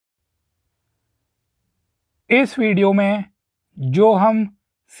इस वीडियो में जो हम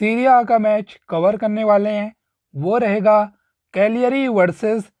सीरी आ का मैच कवर करने वाले हैं वो रहेगा कैलियरी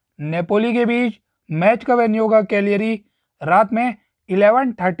वर्सेस नेपोली के बीच। मैच का वेन्यू होगा कैलियरी। रात में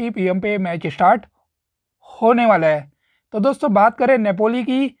 11:30 PM पे मैच स्टार्ट होने वाला है। तो दोस्तों बात करें नेपोली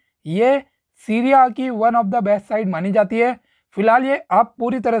की, ये सीरी आ की one of the best side मानी जाती है। फिलहाल ये आप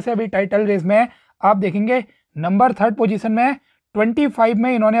पूरी तरह से अभी टाइटल रेस में आप देखेंगे नंबर 3rd पोजीशन में। 25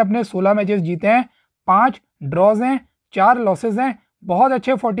 में इन्होंने अपने 16 मैचेस जीते हैं, 5 ड्रॉज हैं, 4 लॉसेज हैं। बहुत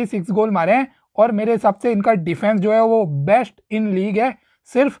अच्छे 46 गोल मारे हैं और मेरे हिसाब से इनका डिफेंस जो है वो बेस्ट इन लीग है।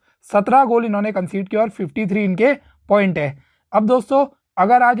 सिर्फ 17 गोल इन्होंने कंसीड किए और 53 इनके पॉइंट है। अब दोस्तों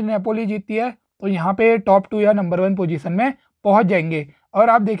अगर आज नेपोली जीतती है तो यहाँ पे टॉप 2 या नंबर 1 पोजीशन में पहुँच जाएंगे। और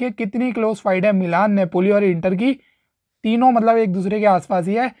आप देखिए कितनी क्लोज फाइट है मिलान, नेपोली और इंटर की। तीनों मतलब एक दूसरे के आसपास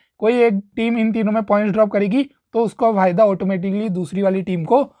ही है। कोई एक टीम इन तीनों में पॉइंट्स ड्रॉप करेगी तो उसका फायदा ऑटोमेटिकली दूसरी वाली टीम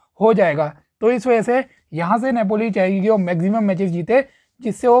को हो जाएगा। तो इस वजह से यहाँ से नेपोली चाहेगी कि वो मैक्सिमम मैचेस जीते,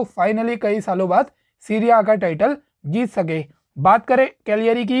 जिससे वो फाइनली कई सालों बाद सीरी आ का टाइटल जीत सके। बात करें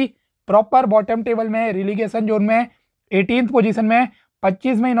कैलियरी की, प्रॉपर बॉटम टेबल में रिलीगेशन जोन में 18th पोजीशन में।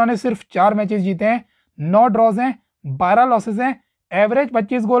 25 में इन्होंने सिर्फ 4 मैचेस जीते हैं, 9 ड्रॉज हैं, 12 लॉसेस हैं, एवरेज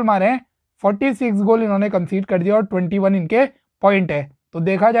 25 गोल मारे हैं, 46 गोल इन्होंने कंसीड कर दिया और 21 इनके पॉइंट है। तो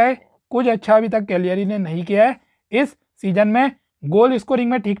देखा जाए कुछ अच्छा अभी तक कैलियरी ने नहीं किया है इस सीजन में। गोल स्कोरिंग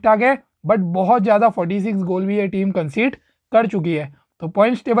में ठीक ठाक है बट बहुत ज़्यादा 46 गोल भी ये टीम कंसीड कर चुकी है। तो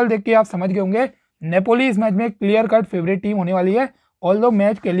पॉइंट्स टेबल देख के आप समझ गए होंगे नेपोली इस मैच में क्लियर कट फेवरेट टीम होने वाली है। ऑल्दो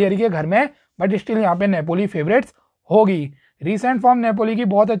मैच कैलियरी के घर में बट स्टिल यहाँ पे नेपोली फेवरेट्स होगी। रिसेंट फॉर्म नेपोली की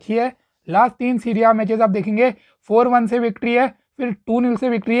बहुत अच्छी है। लास्ट 3 सीरी आ मैचेस आप देखेंगे 4-1 से विक्ट्री है, फिर 2-0 से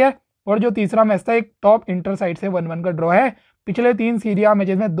विक्ट्री है और जो तीसरा मैच था एक टॉप इंटर साइड से 1-1 का ड्रॉ है। पिछले 3 सीरी आ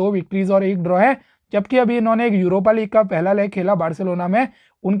मैचेस में 2 विक्ट्रीज और 1 ड्रॉ है। जबकि अभी इन्होंने एक यूरोपा लीग का पहला लेग खेला बार्सिलोना में,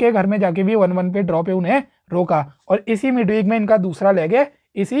 उनके घर में जाके भी 1-1 पे ड्रॉ पे उन्हें रोका और इसी मिडवीक में इनका दूसरा लेग है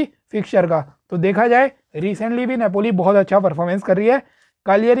इसी फिक्सचर का। तो देखा जाए रिसेंटली भी नेपोली बहुत अच्छा परफॉर्मेंस कर रही है।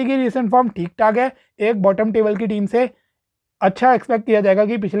 कैलियरी की रिसेंट फॉर्म ठीक ठाक है। एक बॉटम टेबल की टीम से अच्छा एक्सपेक्ट किया जाएगा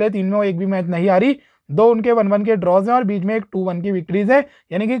कि पिछले 3 में वो एक भी मैच नहीं हारी। 2 उनके 1-1 के ड्रॉज हैं और बीच में एक 2-1 की विक्ट्रीज है,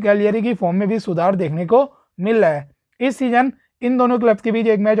 यानी कि कैलियरी की फॉर्म में भी सुधार देखने को मिल रहा है। इस सीजन इन दोनों क्लब्स के बीच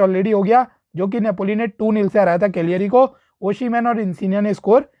एक मैच ऑलरेडी हो गया जो कि नेपोली ने 2-0 से हराया था कैलियरी को। ओशिमैन और इंसिनिया ने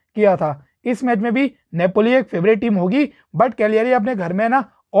स्कोर किया था। इस मैच में भी नेपोली एक फेवरेट टीम होगी बट कैलियरी अपने घर में है ना,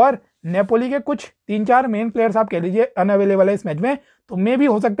 और नेपोली के कुछ 3-4 मेन प्लेयर्स आप कह लीजिए अनअवेलेबल है इस मैच में। तो मे भी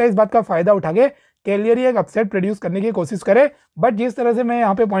हो सकता है इस बात का फायदा उठा के कैलियरी एक अपसेट प्रोड्यूस करने की कोशिश करे। बट जिस तरह से मैं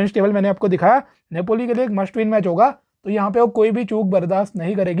यहाँ पे पॉइंट्स टेबल मैंने आपको दिखाया, नेपोली के लिए एक मस्ट विन मैच होगा। तो यहाँ पे वो कोई भी चूक बर्दाश्त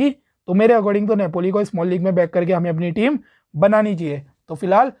नहीं करेगी। तो मेरे अकॉर्डिंग तो नेपोली को स्मॉल लीग में बैक करके हमें अपनी टीम बनानी चाहिए। तो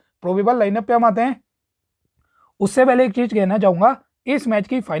फिलहाल प्रोबेबल लाइनअप पे हम आते हैं। उससे पहले एक चीज़ कहना चाहूँगा, इस मैच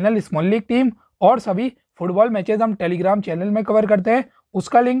की फाइनल स्मॉल लीग टीम और सभी फुटबॉल मैचेस हम टेलीग्राम चैनल में कवर करते हैं।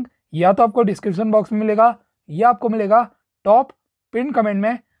 उसका लिंक या तो आपको डिस्क्रिप्शन बॉक्स में मिलेगा या आपको मिलेगा टॉप पिन कमेंट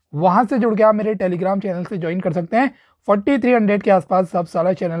में। वहाँ से जुड़ के आप मेरे टेलीग्राम चैनल से ज्वाइन कर सकते हैं। 4300 के आसपास सब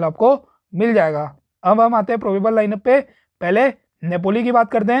सारा चैनल आपको मिल जाएगा। अब हम आते हैं प्रोबेबल लाइनअप पे। पहले नेपोली की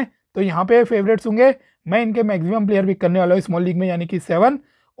बात करते हैं। तो यहाँ पे फेवरेट्स होंगे, मैं इनके मैक्सिमम प्लेयर पिक करने वाला हूँ स्मॉल लीग में, यानी कि 7,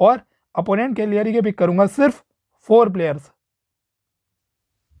 और अपोनेंट कैलियरी के पिक करूंगा सिर्फ 4 प्लेयर्स।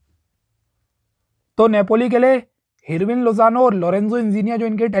 तो नेपोली के लिए हिरविन लोजानो और लोरेंजो इंजीनिया जो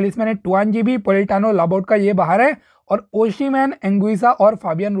इनके टेलिस्मैन है, टुआनजीबी, पोलिटानो, लाबोट का ये बाहर है और ओशिमैन, एंगुइसा और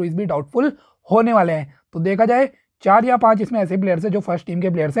फाबियन रुइज भी डाउटफुल होने वाले हैं। तो देखा जाए 4 या 5 इसमें ऐसे प्लेयर्स हैं जो फर्स्ट टीम के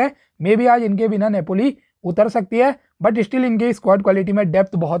प्लेयर्स हैं। मे भी आज इनके बिना नेपोली उतर सकती है बट स्टिल इनके स्क्वाड क्वालिटी में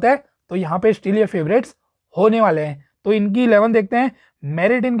डेप्थ बहुत है। तो यहाँ पे स्टिल ये फेवरेट्स होने वाले हैं। तो इनकी 11 देखते हैं।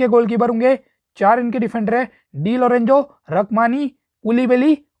 मेरिट इनके गोलकीपर होंगे, 4 इनके डिफेंडर है, डी लोरेंजो, रकमानी,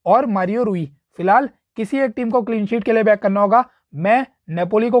 कुलीबेली और मारियो रुई। फिलहाल किसी एक टीम को क्लीन शीट के लिए बैक करना होगा। मैं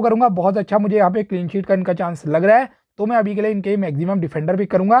नेपोली को करूंगा, बहुत अच्छा मुझे यहाँ पे क्लीन शीट का इनका चांस लग रहा है। तो मैं अभी के लिए इनके मैक्सिमम डिफेंडर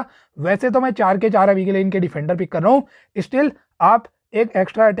पिक करूंगा। वैसे तो मैं 4 के 4 अभी के लिए इनके डिफेंडर पिक कर रहा हूँ। स्टिल आप एक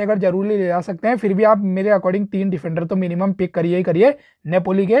एक्स्ट्रा अटैकर जरूर ले जा सकते हैं, फिर भी आप मेरे अकॉर्डिंग 3 डिफेंडर तो मिनिमम पिक करिए ही करिए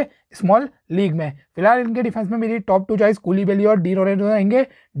नेपोली के स्मॉल लीग में। फिलहाल इनके डिफेंस में मेरी टॉप 2 चॉइस कुलीबेली और डी लोरेंजो रहेंगे।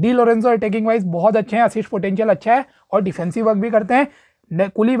 डी लोरेंजो अटैकिंग वाइज बहुत अच्छे हैं, असिस्ट पोटेंशियल अच्छा है और डिफेंसिव वर्क भी करते हैं।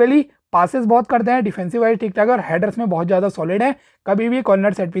 कुलीबेली पासेस बहुत करते हैं, डिफेंसिव वाइज ठीक ठाक है और हेडर्स में बहुत ज़्यादा सॉलिड है। कभी भी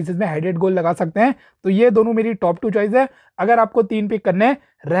कॉर्नर सेट पीसेस में हेडेड गोल लगा सकते हैं। तो ये दोनों मेरी टॉप 2 चॉइस है। अगर आपको 3 पिक करने हैं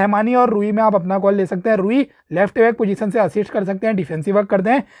रहमानी और रूई में आप अपना कॉल ले सकते हैं। रूई लेफ्ट बैक पोजीशन से असिस्ट कर सकते हैं, डिफेंसिव वर्क करते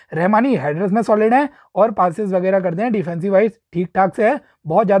हैं। रहमानी हेडर्स में सॉलिड है और पासेस वगैरह करते हैं, डिफेंसिव वाइज ठीक ठाक से है,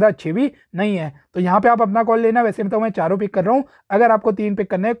 बहुत ज़्यादा अच्छे भी नहीं है। तो यहाँ पे आप अपना कॉल लेना। वैसे में तो मैं चारों पिक कर रहा हूँ, अगर आपको 3 पिक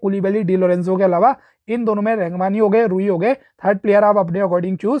करने हैं कुलिबाली डी लोरेंसो के अलावा, इन दोनों में रहमानी हो गए, रूई हो गए, थर्ड प्लेयर आप अपने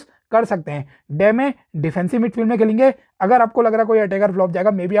अकॉर्डिंग चूज कर सकते हैं। डेमे डिफेंसिव मिडफील्ड में खेलेंगे। अगर आपको लग रहा है कोई अटैकर फ्लॉप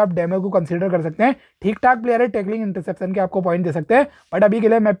जाएगा, मे बी आप डेमे को कंसीडर कर सकते हैं। ठीक ठाक प्लेयर है, टैकलिंग इंटरसेप्शन के आपको पॉइंट दे सकते हैं, बट अभी के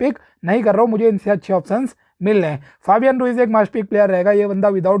लिए मैं पिक नहीं कर रहा हूँ, मुझे इनसे अच्छे ऑप्शंस मिल रहे हैं। फाबियन रुइज एक मस्ट पिक प्लेयर रहेगा। ये बंदा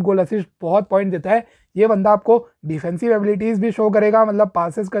विदाउट गोल असिस्ट बहुत पॉइंट देता है। ये बंदा आपको डिफेंसिव एबिलिटीज भी शो करेगा, मतलब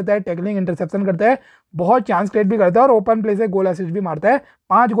पासेस करता है, टैकलिंग इंटरसेप्शन करता है, बहुत चांस क्रिएट भी करता है और ओपन प्ले से गोल असिस्ट भी मारता है।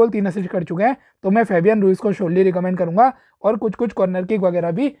 5 गोल 3 असिस्ट कर चुके हैं, तो मैं फेबियन रुइज को शोरली रिकमेंड करूंगा। और कुछ कॉर्नर किक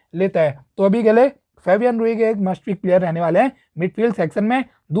वगैरह भी लेता है। तो अभी के लिए फेबियन रुइज के एक मस्ट पिक प्लेयर रहने वाले हैं मिडफील्ड सेक्शन में।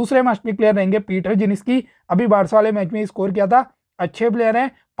 दूसरे मस्ट पिक प्लेयर रहेंगे पीटर जिनिस्की। अभी बारसा वाले मैच में स्कोर किया था, अच्छे प्लेयर हैं,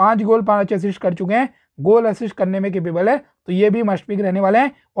 5 गोल 5 असिस्ट कर चुके हैं, गोल असिस्ट करने में केपेबल है, तो ये भी मस्ट पिक रहने वाले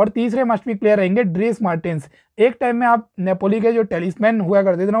हैं। और तीसरे मस्ट पिक प्लेयर रहेंगे ड्रीस मार्टिन्स। एक टाइम में आप नेपोली के जो टेलिसमैन हुआ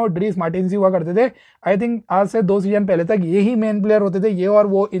करते थे ना, वो ड्रीस मार्टिन्स ही हुआ करते थे। आई थिंक आज से 2 सीजन पहले तक यही मेन प्लेयर होते थे, ये और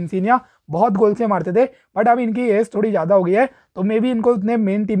वो इंसिनिया बहुत गोल से मारते थे। बट अब इनकी एज थोड़ी ज़्यादा हो गई है, तो मे बी इनको उतने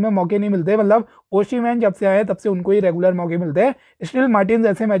मेन टीम में मौके नहीं मिलते। मतलब ओशिमैन जब से आए तब से उनको ही रेगुलर मौके मिलते हैं। स्टिल मार्टिन्स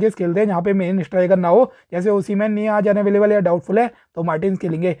ऐसे मैचेस खेलते हैं जहाँ पे मेन स्ट्राइकर ना हो, जैसे ओशिमैन नहीं आज अवेलेबल या डाउटफुल है, तो मार्टिन्स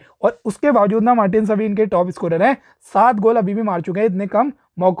खेलेंगे। और उसके बावजूद ना मार्टिन्स अभी इनके टॉप स्कोरर हैं, 7 गोल अभी भी मार चुके हैं इतने कम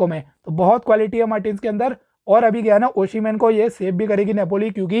मौकों में, तो बहुत क्वालिटी है मार्टिन्स के अंदर। और अभी गया ना ओशिमैन को ये सेव भी करेगी नेपोली,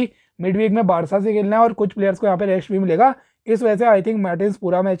 क्योंकि मिडवीक में बारसा से खेलना है और कुछ प्लेयर्स को यहाँ पे रेस्ट भी मिलेगा। इस वजह से आई थिंक मार्टिन्स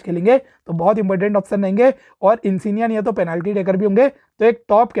पूरा मैच खेलेंगे, तो बहुत इंपॉर्टेंट ऑप्शन रहेंगे। और इंसिनिया नहीं है तो पेनाल्टी टेकर भी होंगे, तो एक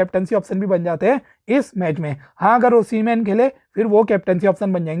टॉप कैप्टनसी ऑप्शन भी बन जाते हैं इस मैच में। हाँ, अगर ओशिमैन खेले फिर वो कैप्टनसी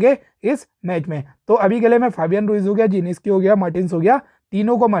ऑप्शन बन जाएंगे इस मैच में। तो अभी के लिए मैं फाबियन रुइज हो गया, जिनिस्की हो गया, मार्टिन्स हो गया,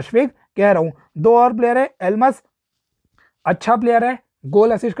 तीनों को मस्ट पिक कह रहा हूँ। 2 और प्लेयर है, एल्मस अच्छा प्लेयर है,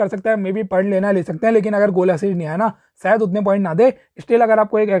 गोल असिस्ट कर सकता है, मे बी पॉइंट लेना ले सकते हैं, लेकिन अगर गोल असिस्ट नहीं आया ना शायद उतने पॉइंट ना दे। स्टिल अगर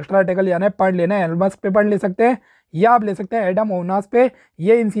आपको एक एक्स्ट्रा टैकल जाना है, पॉइंट लेना है, एल्मस पे पॉइंट ले सकते हैं, या आप ले सकते हैं एडम ओनास पे।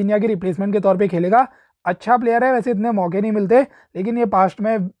 ये इंसिनिया की रिप्लेसमेंट के तौर पे खेलेगा, अच्छा प्लेयर है। वैसे इतने मौके नहीं मिलते, लेकिन ये पास्ट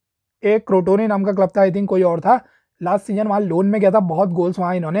में एक क्रोटोनी नाम का क्लब था, आई थिंक कोई और था, लास्ट सीजन वहाँ लोन में गया था, बहुत गोल्स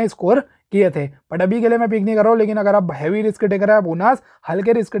वहाँ इन्होंने स्कोर किए थे। बट अभी के लिए मैं पिक नहीं कर रहा हूँ, लेकिन अगर आप हैवी रिस्क टेकर है आप ओनास,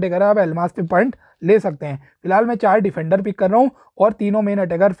 हल्के रिस्क टेकर है आप एल्मास पे पॉइंट ले सकते हैं। फिलहाल मैं 4 डिफेंडर पिक कर रहा हूँ और तीनों मेन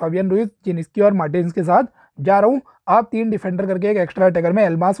अटैकर फाबियन रुइज, जिनिस्की और मार्टिन्स के साथ जा रहा हूँ। आप 3 डिफेंडर करके एक एक्स्ट्रा अटैकर में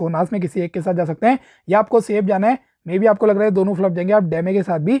एल्मास ओनास में किसी एक के साथ जा सकते हैं, या आपको सेफ जाना है, मे बी आपको लग रहा है दोनों फ्लॉप जाएंगे, आप डेमे के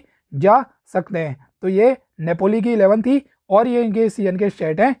साथ भी जा सकते हैं। तो ये नेपोली की 11 थी और ये इनके सीजन के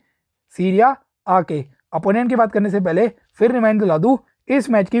स्टेट हैं सीरिया आके। अपोनेंट की बात करने से पहले फिर रिमाइंड दिला दूँ, इस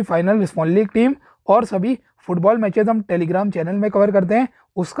मैच की फाइनल रिस्पॉन्ड लीग टीम और सभी फुटबॉल मैचेस हम टेलीग्राम चैनल में कवर करते हैं।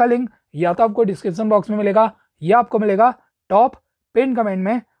 उसका लिंक या तो आपको डिस्क्रिप्शन बॉक्स में मिलेगा या आपको मिलेगा टॉप पिन कमेंट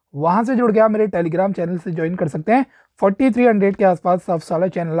में, वहां से जुड़ के आप मेरे टेलीग्राम चैनल से ज्वाइन कर सकते हैं। 4300 के आसपास सब साला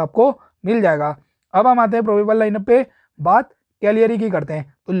चैनल आपको मिल जाएगा। अब हम आते हैं प्रोबेबल लाइनअप पे, बात कैलियरी की करते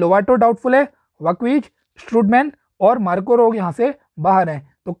हैं। तो लोवाटो डाउटफुल है, वक्विच, स्ट्रूडमैन और मार्को रोग यहाँ से बाहर हैं।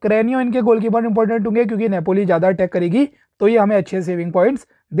 तो क्रेनियो इनके गोलकीपर इंपॉर्टेंट होंगे, क्योंकि नेपोली ज़्यादा अटैक करेगी, तो ये हमें अच्छे सेविंग पॉइंट्स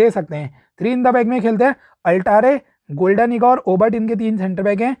दे सकते हैं। 3 इन द बैक में खेलते हैं, अल्टारे, गोल्डनिका और ओबर्ट इनके 3 सेंटर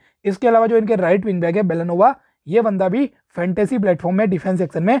बैक हैं। इसके अलावा जो इनके राइट विंग बैक है बेलानोवा, ये बंदा भी फैंटेसी प्लेटफॉर्म में डिफेंस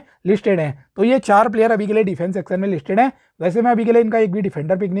सेक्शन में लिस्टेड है। तो ये 4 प्लेयर अभी के लिए डिफेंस सेक्शन में लिस्टेड हैं। वैसे मैं अभी के लिए इनका एक भी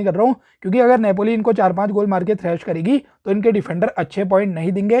डिफेंडर पिक नहीं कर रहा हूँ, क्योंकि अगर नेपोली इनको 4-5 गोल मार के थ्रैश करेगी तो इनके डिफेंडर अच्छे पॉइंट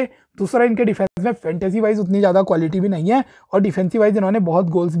नहीं देंगे। दूसरा, इनके डिफेंस में फैंटेसी वाइज उतनी ज़्यादा क्वालिटी भी नहीं है और डिफेंसिव वाइज इन्होंने बहुत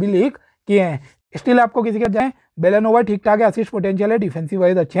गोल्स भी लीक किए हैं। स्टिल आपको किसी के जाए, बेलानोवा ठीक ठाक है, असिस्ट पोटेंशियल है, डिफेंसिव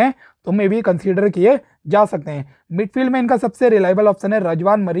वाइज अच्छे हैं, तो मे भी कंसीडर किए जा सकते हैं। मिडफील्ड में इनका सबसे रिलायबल ऑप्शन है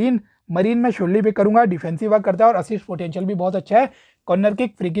रजवान मरीन। मरीन में शोरली पिक करूंगा, डिफेंसिव वर्क करता है और असिस्ट पोटेंशियल भी बहुत अच्छा है, कॉर्नर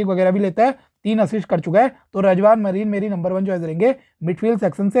किक, फ्री किक वगैरह भी लेता है, 3 असिस्ट कर चुका है। तो रजवान मरीन मेरी नंबर 1 चॉइस रहेंगे मिडफील्ड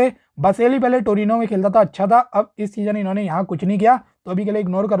सेक्शन से। बसेली पहले टोरिनो में खेलता था, अच्छा था, अब इस सीजन इन्होंने यहाँ कुछ नहीं किया, तो अभी के लिए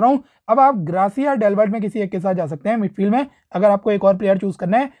इग्नोर कर रहा हूँ। अब आप ग्रासी या डेलबर्ट में किसी एक के साथ जा सकते हैं मिडफील्ड में, अगर आपको एक और प्लेयर चूज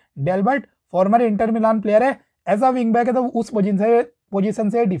करना है। Delbert farmer Inter Milan player है, एज अ विंग बैक है, तो उस पोजीशन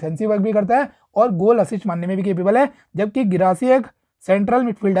से डिफेंसिव वर्क भी करता है और गोल असिस्ट मारने में भी केपेबल है। जबकि गिरासी एक सेंट्रल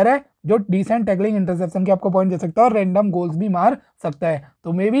मिडफील्डर है जो डिसेंट टैकलिंग इंटरसेप्शन के आपको पॉइंट दे सकता है और रैंडम गोल्स भी मार सकता है।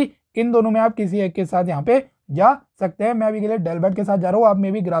 तो मे बी इन दोनों में आप किसी एक के साथ यहाँ पे जा सकते हैं। मैं अभी के लिए डेलबर्ट के साथ जा रहा हूँ, आप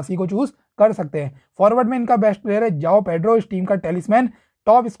मे बी ग्रासी को चूज कर सकते हैं। फॉरवर्ड में इनका बेस्ट प्लेयर है जाओ पेड्रो, इस टीम का talisman,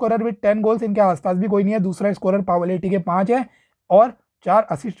 top scorer with 10 goals, इनके आसपास भी कोई नहीं है। दूसरा स्कोरर पावलेटी के 5 है और 4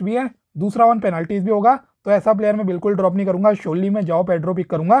 असिस्ट भी है, दूसरा 1 पेनल्टीज भी होगा। तो ऐसा प्लेयर मैं बिल्कुल ड्रॉप नहीं करूंगा, शोली में जाओ पेड्रो पिक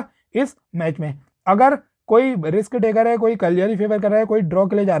करूंगा इस मैच में। अगर कोई रिस्क टेकर है, कोई कैलियरी फेवर कर रहा है, कोई ड्रॉ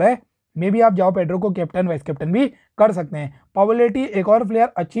के लिए जा रहा है, मे बी आप जाओ पेड्रो को कैप्टन वाइस कैप्टन भी कर सकते हैं। पॉपुलैरिटी एक और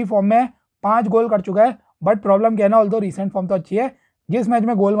प्लेयर अच्छी फॉर्म में 5 गोल कर चुका है, बट प्रॉब्लम क्या है ना, ऑल्दो रिसेंट फॉर्म तो अच्छी है, जिस मैच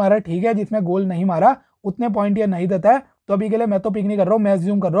में गोल मारा है ठीक है, जिसमें गोल नहीं मारा उतने पॉइंट ये नहीं देता है। तो अभी के लिए मैं तो पिक नहीं कर रहा हूँ, मैं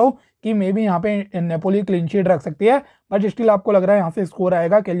अज्यूम कर रहा हूँ कि मे बी यहाँ पे नेपोली क्लीन शीट रख सकती है, बट स्टिल आपको लग रहा है यहाँ से स्कोर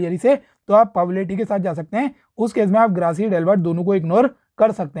आएगा कैलियरी से, तो आप पॉपुलैरिटी के साथ जा सकते हैं। उस केस में आप ग्रासी डेल्बर्ट दोनों को इग्नोर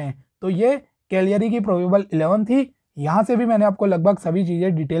कर सकते हैं। तो ये कैलियरी की प्रोबेबल 11 थी। यहाँ से भी मैंने आपको लगभग सभी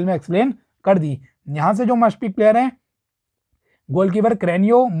चीज़ें डिटेल में एक्सप्लेन कर दी। यहाँ से जो मस्ट पिक प्लेयर हैं, गोलकीपर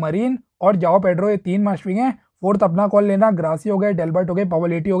क्रेनियो, मरीन और जाओ पेड्रो, ये 3 मस्ट पिक हैं। फोर्थ अपना कॉल लेना, ग्रासी हो गए, डेल्बर्ट हो गए,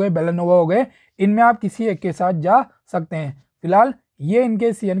 पॉपुलैरिटी हो गए, बेलानोवा हो गए, इनमें आप किसी एक के साथ जा सकते हैं। फिलहाल ये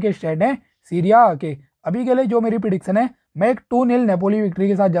इनके सीएन के स्टैट हैं सीरिया के। अभी के लिए जो मेरी प्रिडिक्शन है, मैं एक 2-0 नेपोली विक्ट्री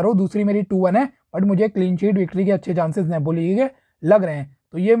के साथ जा रहा हूँ, दूसरी मेरी 2-1 है, बट मुझे क्लीन शीट विक्ट्री के अच्छे चांसेस नेपोली के लग रहे हैं।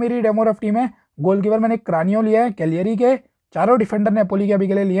 तो ये मेरी डेमो रफ टीम है। गोलकीपर मैंने क्रानियो लिया है कैलियरी के, चारों डिफेंडर नेपोली के अभी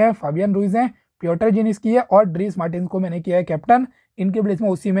के लिए लिए हैं, फाबियन रुइज हैं, पियोटर जिनिस्की है और ड्रीस मार्टिन्स को मैंने किया है कैप्टन। इनके प्लेस में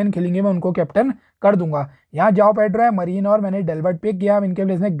ओसिमेन खेलेंगे, मैं उनको कैप्टन कर दूंगा। यहाँ जाओ पेड्रो है, मरीन और मैंने डेल्बर्ट पिक किया। अब इनके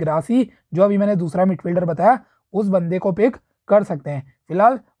प्लेस में ग्रासी, जो अभी मैंने दूसरा मिडफील्डर बताया, उस बंदे को पिक कर सकते हैं।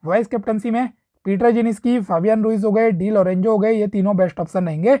 फिलहाल वाइस कैप्टनसी में पीटर जिनिस्की, फाबियन रुइज हो गए, डी लोरेंजो हो गए, ये तीनों बेस्ट ऑप्शन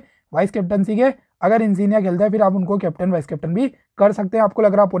रहेंगे वाइस कैप्टनसी के। अगर इंजीनिया खेलता है फिर आप उनको कैप्टन वाइस कैप्टन भी कर सकते हैं। आपको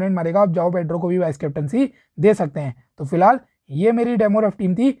लग रहा अपोनेंट मारेगा, आप जाओ पेड्रो को भी वाइस कैप्टनसी दे सकते हैं। तो फिलहाल ये मेरी डेमो रफ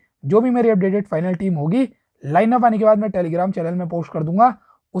टीम थी। जो भी मेरी अपडेटेड फाइनल टीम होगी, लाइनअप आने के बाद मैं टेलीग्राम चैनल में पोस्ट कर दूंगा,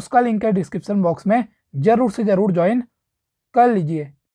 उसका लिंक है डिस्क्रिप्शन बॉक्स में, जरूर से जरूर ज्वाइन कर लीजिए।